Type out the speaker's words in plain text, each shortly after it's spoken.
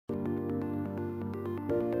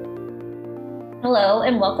Hello,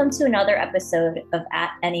 and welcome to another episode of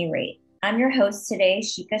At Any Rate. I'm your host today,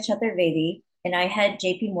 Shika Chaturvedi, and I head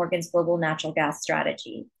JP Morgan's Global Natural Gas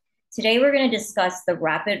Strategy. Today, we're going to discuss the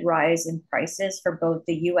rapid rise in prices for both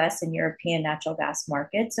the US and European natural gas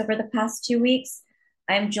markets over the past 2 weeks.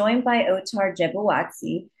 I'm joined by Otar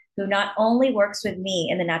Jebuatsi, who not only works with me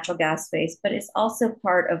in the natural gas space, but is also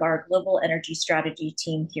part of our global energy strategy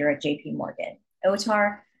team here at JP Morgan.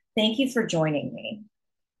 Otar, thank you for joining me.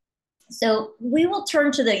 So we will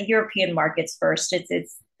turn to the European markets first.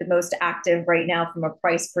 It's the most active right now from a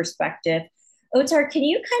price perspective. Otar, can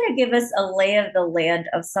you kind of give us a lay of the land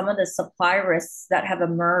of some of the supply risks that have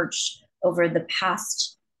emerged over the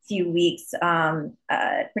past few weeks,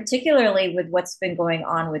 particularly with what's been going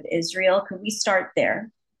on with Israel? Could we start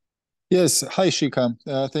there? Yes, hi Shikha.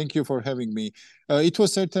 Thank you for having me. It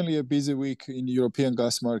was certainly a busy week in European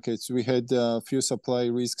gas markets. We had a few supply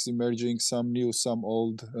risks emerging, some new, some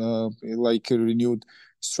old, like renewed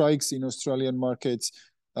strikes in Australian markets,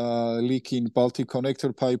 leak in Baltic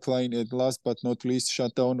Connector pipeline, and last but not least,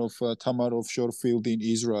 shutdown of Tamar offshore field in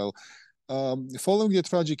Israel. Following the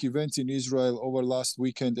tragic events in Israel over last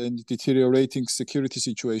weekend and deteriorating security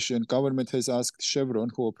situation, government has asked Chevron,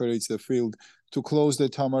 who operates the field, to close the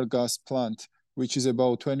Tamar gas plant, which is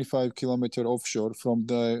about 25 kilometers offshore from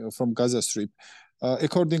Gaza Strip.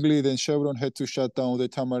 Accordingly, then Chevron had to shut down the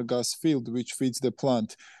Tamar gas field, which feeds the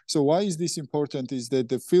plant. So why is this important? Is that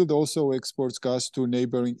the field also exports gas to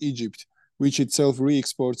neighboring Egypt, which itself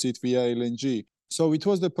re-exports it via LNG. So it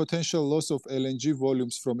was the potential loss of LNG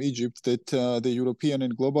volumes from Egypt that the European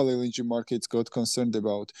and global LNG markets got concerned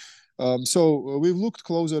about. So we've looked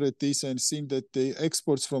closer at this and seen that the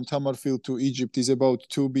exports from Tamar field to Egypt is about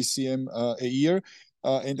 2 BCM a year.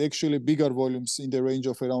 And actually bigger volumes in the range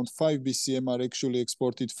of around 5 BCM are actually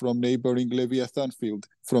exported from neighboring Leviathan field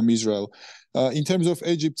from Israel. In terms of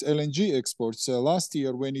Egypt's LNG exports, last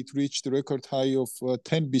year when it reached a record high of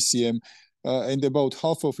 10 BCM, and about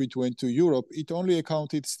half of it went to Europe, it only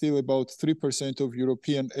accounted still about 3% of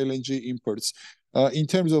European LNG imports. In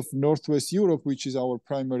terms of Northwest Europe, which is our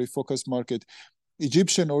primary focus market,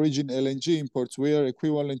 Egyptian origin LNG imports were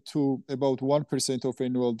equivalent to about 1% of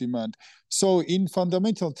annual demand. So in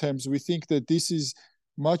fundamental terms, we think that this is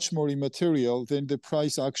much more immaterial than the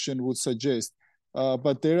price action would suggest.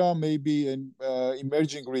 But there are maybe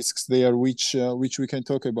emerging risks there, which we can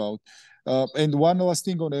talk about. And one last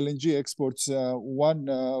thing on LNG exports,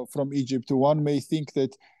 from Egypt, one may think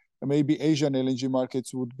that maybe Asian LNG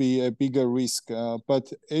markets would be a bigger risk,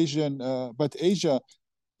 but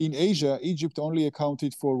in Asia, Egypt only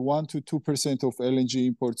accounted for 1 to 2% of LNG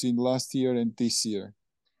imports in last year and this year.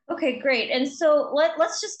 Okay, great. And so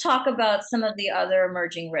let's just talk about some of the other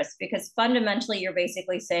emerging risks because fundamentally you're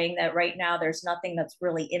basically saying that right now there's nothing that's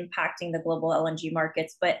really impacting the global LNG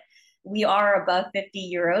markets, but we are above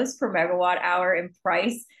 50 euros per megawatt hour in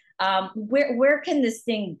price. Where can this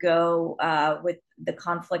thing go with the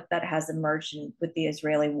conflict that has emerged with the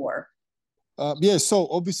Israeli war? Yes, so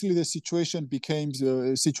obviously the situation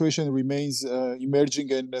remains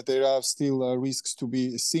emerging, and there are still risks to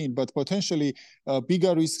be seen. But potentially,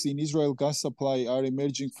 bigger risks in Israel gas supply are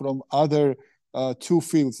emerging from other two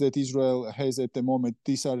fields that Israel has at the moment.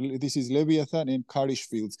 This is Leviathan and Karish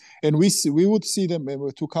fields, and we would see them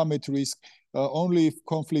to come at risk only if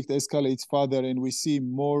conflict escalates further and we see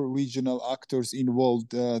more regional actors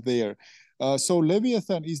involved there. So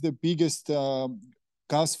Leviathan is the biggest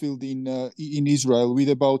gas field in Israel with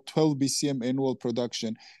about 12 BCM annual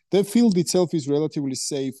production. The field itself is relatively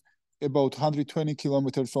safe, about 120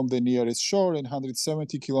 kilometers from the nearest shore and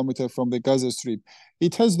 170 kilometers from the Gaza Strip.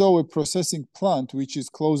 It has, though, a processing plant which is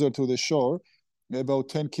closer to the shore, about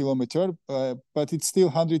 10 kilometers, but it's still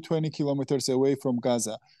 120 kilometers away from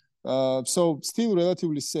Gaza. So still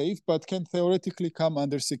relatively safe, but can theoretically come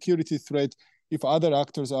under security threat if other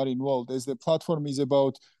actors are involved, as the platform is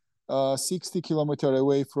about 60 kilometers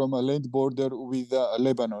away from a land border with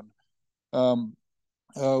Lebanon.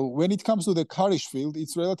 When it comes to the Karish field,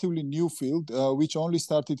 it's a relatively new field, which only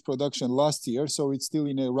started production last year, so it's still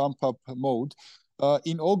in a ramp-up mode.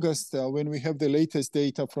 In August, when we have the latest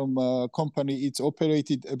data from company, it's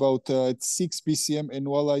operated about 6 BCM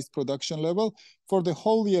annualized production level. For the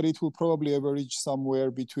whole year, it will probably average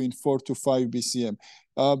somewhere between 4 to 5 BCM.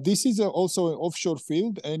 This is also an offshore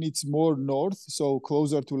field, and it's more north, so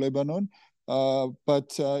closer to Lebanon.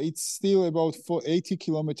 But it's still about 80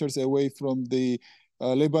 kilometers away from the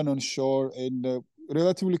Lebanon shore and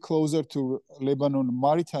relatively closer to Lebanon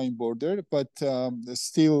maritime border, but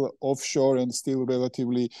still offshore and still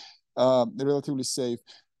relatively safe.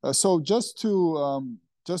 So just to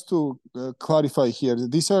just to clarify here,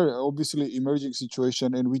 these are obviously emerging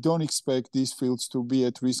situation, and we don't expect these fields to be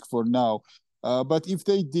at risk for now. But if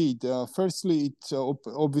they did, firstly, it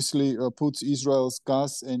obviously puts Israel's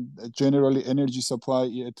gas and generally energy supply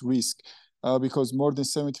at risk, because more than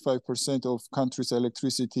 75% of country's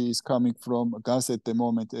electricity is coming from gas at the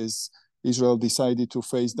moment, as Israel decided to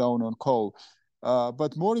phase down on coal.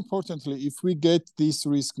 But more importantly, if we get this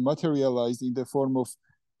risk materialized in the form of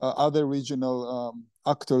other regional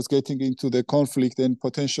actors getting into the conflict and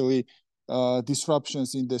potentially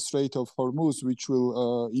disruptions in the Strait of Hormuz, which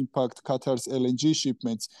will impact Qatar's LNG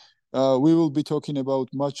shipments, we will be talking about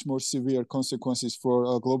much more severe consequences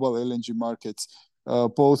for global LNG markets,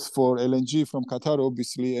 both for LNG from Qatar,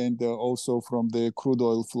 obviously, and also from the crude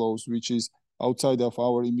oil flows, which is outside of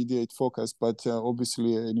our immediate focus, but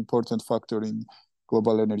obviously an important factor in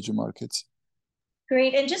global energy markets.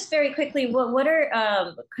 Great. And just very quickly, what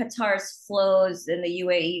are Qatar's flows and the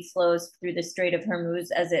UAE flows through the Strait of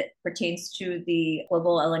Hormuz as it pertains to the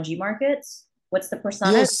global LNG markets? What's the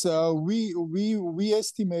percentage? Yes, we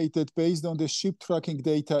estimate that based on the ship tracking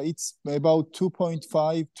data, it's about 2 to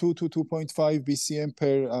 2.5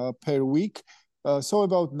 BCM per week, so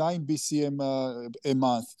about 9 BCM a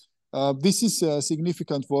month. This is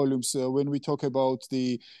significant volumes when we talk about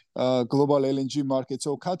the global LNG market.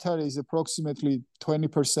 So Qatar is approximately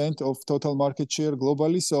 20% of total market share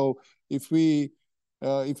globally. So if we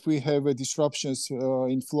have a disruptions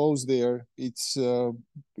in flows there, it's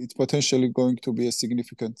potentially going to be a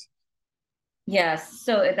significant. Yes,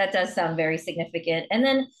 so that does sound very significant. And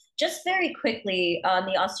then just very quickly on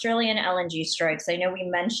the Australian LNG strikes, I know we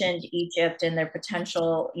mentioned Egypt and their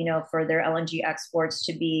potential, for their LNG exports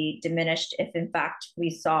to be diminished if in fact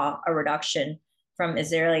we saw a reduction from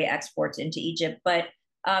Israeli exports into Egypt. But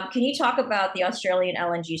can you talk about the Australian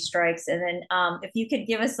LNG strikes? And then if you could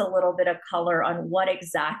give us a little bit of color on what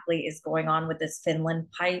exactly is going on with this Finland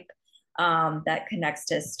pipe that connects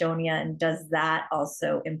to Estonia, and does that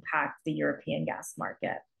also impact the European gas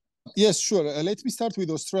market? Yes, sure. Let me start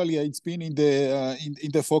with Australia. It's been in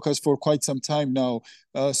the focus for quite some time now.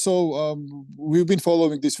 We've been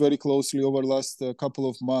following this very closely over the last couple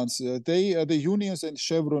of months. The unions and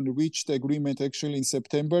Chevron reached agreement actually in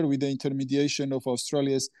September with the intermediation of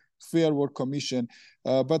Australia's Fair Work Commission.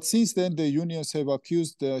 But since then, the unions have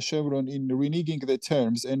accused Chevron in reneging the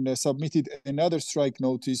terms and submitted another strike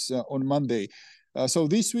notice on Monday. So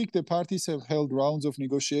this week, the parties have held rounds of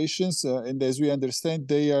negotiations, and as we understand,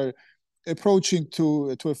 they are approaching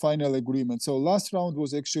to a final agreement. So last round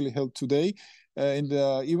was actually held today, and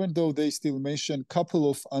even though they still mention a couple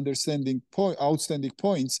of outstanding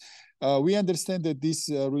points, we understand that this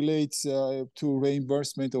relates to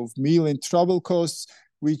reimbursement of meal and travel costs,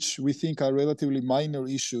 which we think are relatively minor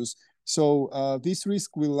issues. So this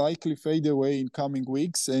risk will likely fade away in coming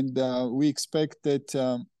weeks, and we expect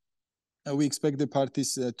that. We expect the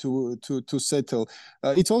parties to settle.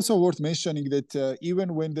 It's also worth mentioning that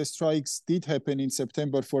even when the strikes did happen in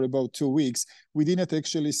September for about 2 weeks, we didn't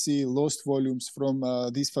actually see lost volumes from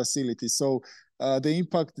these facilities. So the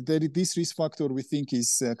impact, this risk factor, we think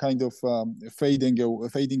is kind of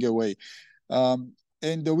fading away.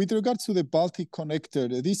 And with regards to the Baltic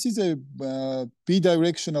Connector, this is a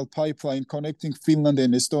bidirectional pipeline connecting Finland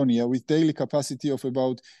and Estonia with daily capacity of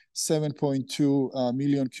about 7.2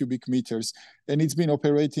 million cubic meters. And it's been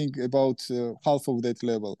operating about half of that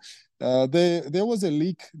level. There was a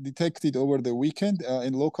leak detected over the weekend,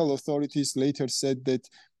 and local authorities later said that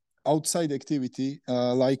outside activity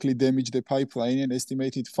likely damaged the pipeline and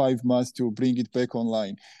estimated 5 months to bring it back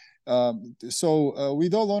online.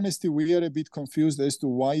 With all honesty, we are a bit confused as to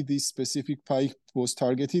why this specific pipe was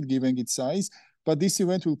targeted, given its size. But this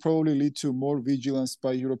event will probably lead to more vigilance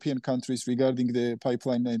by European countries regarding the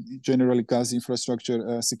pipeline and generally gas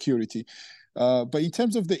infrastructure security. But in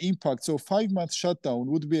terms of the impact, so 5-month shutdown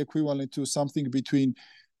would be equivalent to something between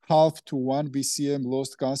half to 1 BCM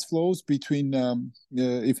lost gas flows between,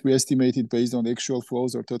 if we estimate it based on actual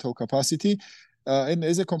flows or total capacity. And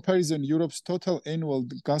as a comparison, Europe's total annual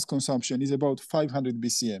gas consumption is about 500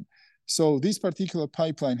 BCM. So this particular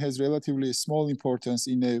pipeline has relatively small importance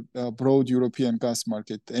in a broad European gas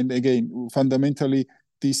market. And again, fundamentally,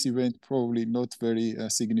 this event probably not very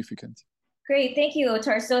significant. Great, thank you,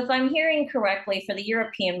 Otar. So if I'm hearing correctly, for the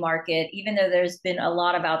European market, even though there's been a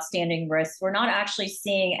lot of outstanding risks, we're not actually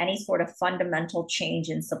seeing any sort of fundamental change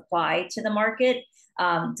in supply to the market,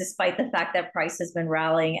 despite the fact that price has been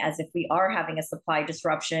rallying as if we are having a supply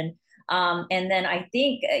disruption. And then I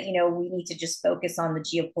think, we need to just focus on the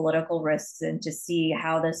geopolitical risks and to see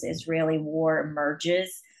how this Israeli war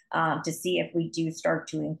emerges. to see if we do start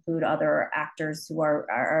to include other actors who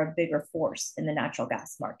are a bigger force in the natural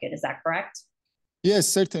gas market. Is that correct? Yes,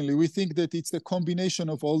 certainly. We think that it's the combination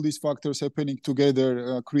of all these factors happening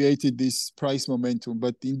together created this price momentum.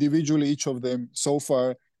 But individually, each of them so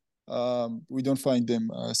far, we don't find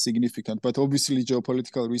them significant. But obviously,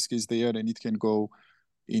 geopolitical risk is there, and it can go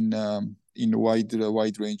in a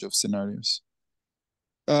wide range of scenarios.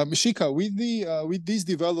 Shika, with these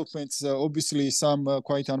developments, obviously some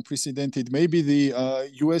quite unprecedented. Maybe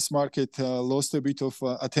the U.S. market lost a bit of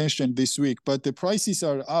attention this week, but the prices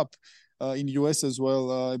are up in U.S. as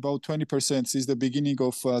well, about 20% since the beginning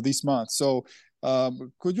of this month. So,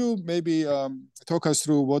 could you maybe talk us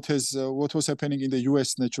through what was happening in the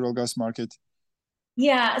U.S. natural gas market?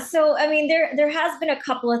 Yeah, so I mean, there has been a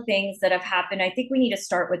couple of things that have happened. I think we need to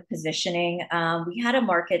start with positioning. We had a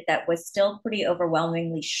market that was still pretty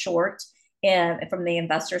overwhelmingly short from the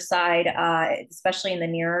investor side, especially in the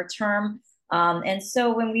nearer term. And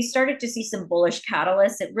so when we started to see some bullish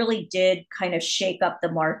catalysts, it really did kind of shake up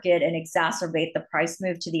the market and exacerbate the price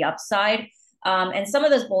move to the upside. And some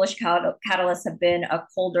of those bullish catalysts have been a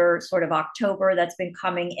colder sort of October that's been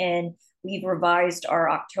coming in. We've revised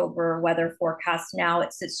our October weather forecast now.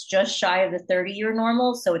 It sits just shy of the 30-year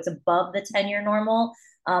normal, so it's above the 10-year normal,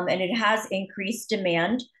 and it has increased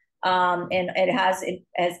demand, and it has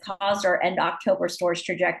caused our end October storage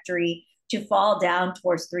trajectory to fall down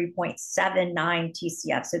towards 3.79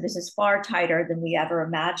 TCF. So this is far tighter than we ever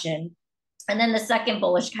imagined. And then the second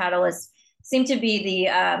bullish catalyst seemed to be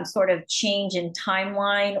the sort of change in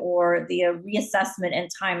timeline or the reassessment and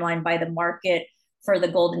timeline by the market for the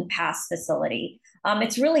Golden Pass facility.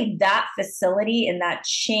 It's really that facility and that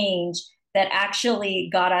change that actually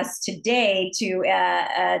got us today to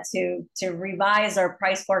revise our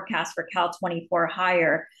price forecast for Cal 24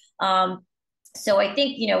 higher. So I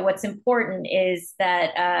think what's important is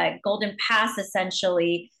that Golden Pass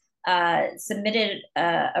essentially submitted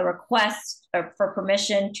a request for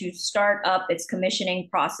permission to start up its commissioning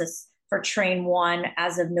process for Train 1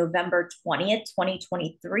 as of November 20th,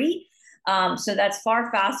 2023. So that's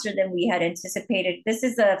far faster than we had anticipated. This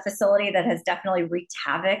is a facility that has definitely wreaked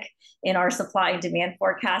havoc in our supply and demand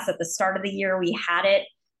forecast. At the start of the year, we had it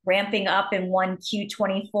ramping up in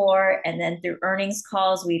 1Q24, and then through earnings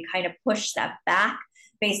calls, we kind of pushed that back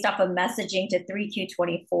based off of messaging to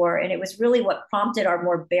 3Q24. And it was really what prompted our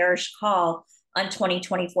more bearish call on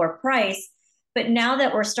 2024 price. But now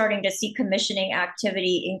that we're starting to see commissioning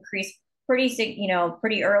activity increase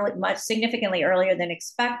pretty early, much significantly earlier than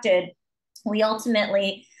expected, we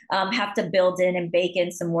ultimately have to build in and bake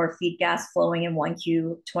in some more feed gas flowing in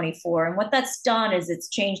 1Q24. And what that's done is it's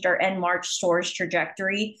changed our end March storage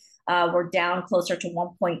trajectory. We're down closer to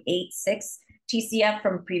 1.86 TCF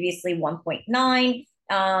from previously 1.9.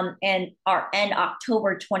 And our end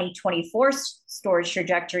October 2024 storage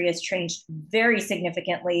trajectory has changed very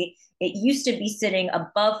significantly. It used to be sitting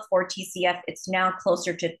above 4 TCF. It's now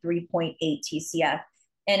closer to 3.8 TCF.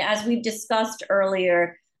 And as we've discussed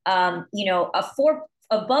earlier,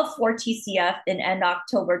 above 4 TCF in end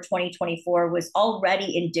October 2024 was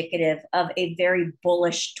already indicative of a very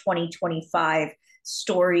bullish 2025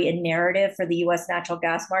 story and narrative for the U.S. natural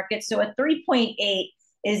gas market. So a 3.8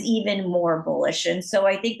 is even more bullish. And so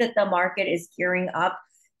I think that the market is gearing up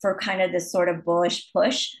for kind of this sort of bullish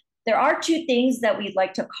push. There are two things that we'd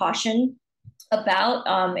like to caution about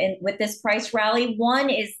with this price rally. One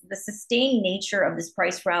is the sustained nature of this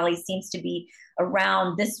price rally seems to be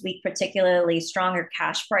around this week, particularly stronger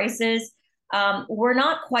cash prices. We're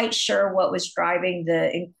not quite sure what was driving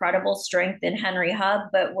the incredible strength in Henry Hub,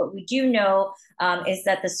 but what we do know is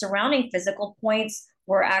that the surrounding physical points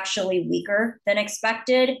were actually weaker than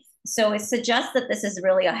expected. So it suggests that this is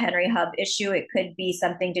really a Henry Hub issue. It could be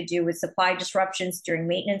something to do with supply disruptions during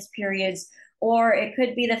maintenance periods, or it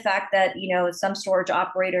could be the fact that some storage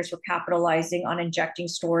operators were capitalizing on injecting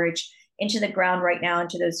storage into the ground right now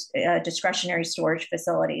into those discretionary storage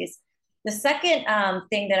facilities. The second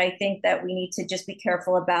thing that I think that we need to just be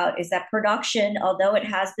careful about is that production, although it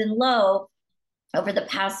has been low over the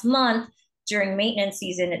past month during maintenance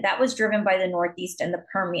season, that was driven by the Northeast and the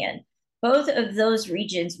Permian. Both of those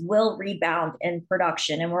regions will rebound in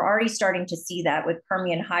production, and we're already starting to see that with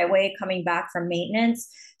Permian Highway coming back from maintenance.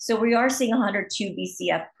 So we are seeing 102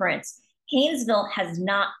 BCF prints. Haynesville has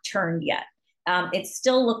not turned yet. It's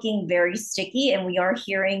still looking very sticky, and we are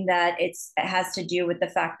hearing that it has to do with the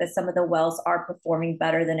fact that some of the wells are performing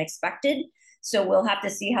better than expected. So we'll have to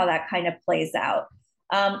see how that kind of plays out.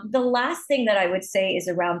 The last thing that I would say is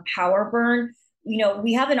around power burn.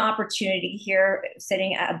 We have an opportunity here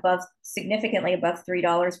sitting at significantly above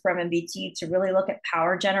 $3 per MMBT to really look at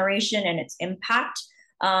power generation and its impact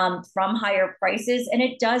from higher prices. And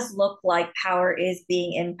it does look like power is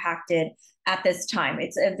being impacted at this time.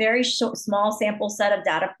 It's a very small sample set of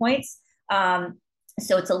data points.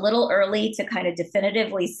 So it's a little early to kind of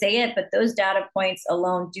definitively say it, but those data points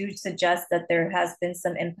alone do suggest that there has been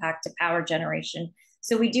some impact to power generation.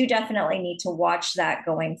 So we do definitely need to watch that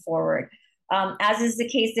going forward. As is the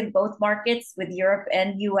case in both markets with Europe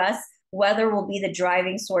and US, weather will be the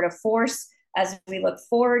driving sort of force as we look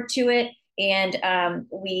forward to it. And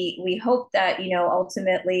we hope that,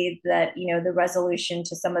 ultimately that, the resolution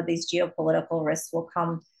to some of these geopolitical risks will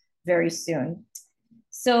come very soon.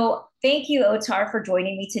 So thank you, Otar, for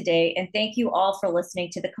joining me today. And thank you all for listening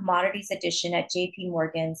to the Commodities Edition at JP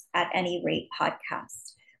Morgan's At Any Rate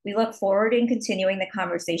podcast. We look forward in continuing the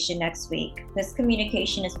conversation next week. This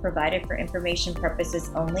communication is provided for information purposes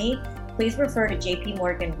only. Please refer to JP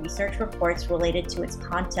Morgan research reports related to its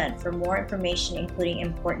content for more information, including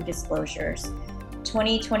important disclosures.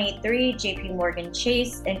 2023 JP Morgan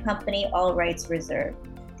Chase and Company, all rights reserved.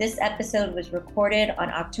 This episode was recorded on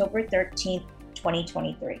October 13th,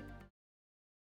 2023.